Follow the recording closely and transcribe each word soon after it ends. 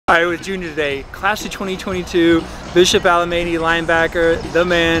All right, with junior today, class of 2022, Bishop Alemany linebacker, the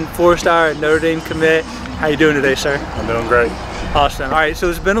man, 4-star Notre Dame commit. How you doing today, sir? I'm doing great. Awesome. All right, so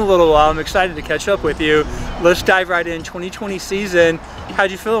it's been a little while. I'm excited to catch up with you. Let's dive right in. 2020 season. How'd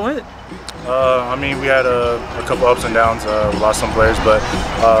you feel it went? I mean, we had a couple ups and downs. We lost some players, but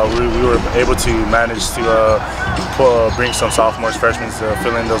we were able to manage to bring some sophomores, freshmen to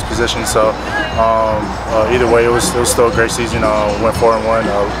fill in those positions. So either way, it was still a great season. Went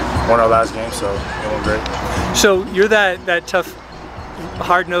 4-1, won our last game, so it went great. So you're that tough,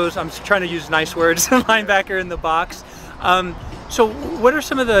 hard-nosed, I'm trying to use nice words, linebacker in the box. So what are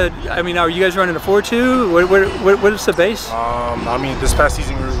some of the, I mean, are you guys running a 4-2? What is the base? I mean, this past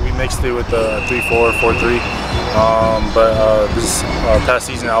season we mixed it with the 3-4, 4-3. But this past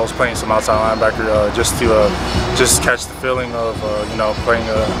season I was playing some outside linebacker just to catch the feeling of playing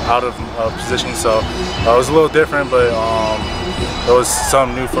out of position. So it was a little different, but it was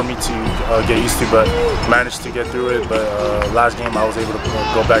something new for me to get used to. But managed to get through it. But last game I was able to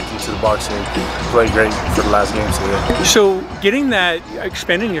go back into the box and play great for the last game. So yeah. So getting that,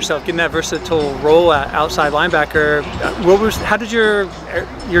 expanding yourself, getting that versatile role at outside linebacker, how did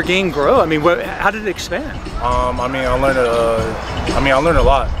your game grow? I mean, how did it expand? I mean, I learned a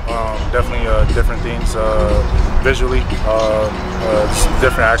lot. Definitely different things visually,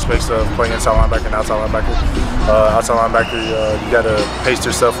 different aspects of playing inside linebacker and outside linebacker. Outside linebacker, you got to pace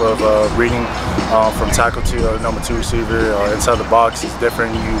yourself of reading from tackle to number 2 receiver. Inside the box is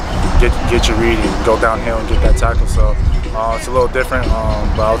different. You get your read and go downhill and get that tackle. So it's a little different,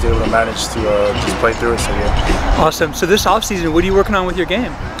 but I was able to manage to just play through it. So yeah. Awesome. So this offseason, what are you working on with your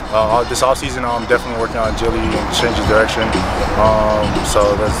game? This offseason, I'm definitely working on agility and changing direction.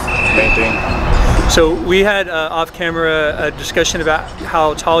 So that's the main thing. So we had off camera a discussion about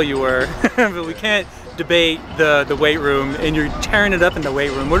how tall you were, but we can't debate the weight room, and you're tearing it up in the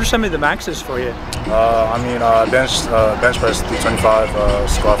weight room. What are some of the maxes for you? I mean, bench press 325,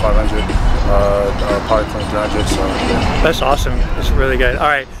 squat 500, power clean 300. So yeah. That's awesome. That's really good. All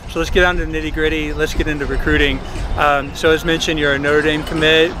right, so let's get down to the nitty gritty. Let's get into recruiting. So as mentioned, you're a Notre Dame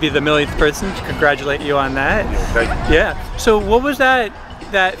commit. Be the millionth person to congratulate you on that. Yeah, thank you. Yeah. So what was that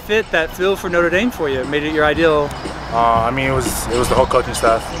feel for Notre Dame for you? Made it your ideal? I mean, it was the whole coaching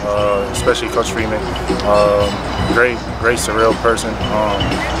staff, especially Coach Freeman. Great, surreal person.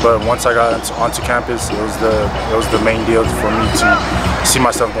 But once I got onto campus, it was the main deal for me to see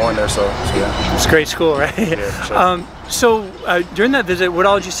myself going there. So yeah. It's a great school, right? Yeah, sure. So during that visit, what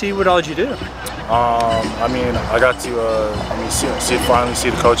all did you see? What all did you do? I mean, I got to finally see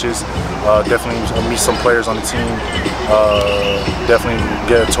the coaches. Definitely meet some players on the team. Definitely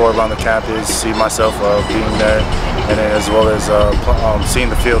get a tour around the campus, see myself being there, and then as well as seeing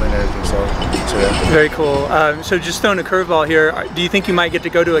the field and everything. So yeah. Very cool. So just throwing a curveball here, do you think you might get to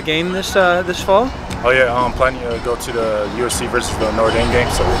go to a game this fall? Oh yeah, I'm planning to go to the USC versus the Notre Dame game.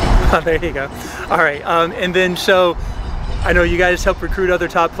 So there you go. All right, and then so I know you guys help recruit other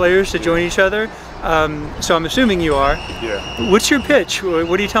top players to join each other. So I'm assuming you are. Yeah. What's your pitch?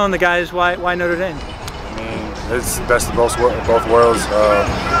 What are you telling the guys? Why Notre Dame? I mean, it's the best of both worlds.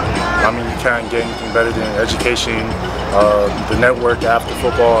 I mean, you can't get anything better than education, the network after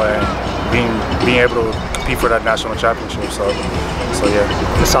football, and being able to compete for that national championship. So yeah.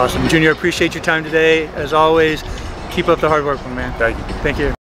 That's awesome. Junior, appreciate your time today. As always, keep up the hard work, my man. Thank you. Thank you.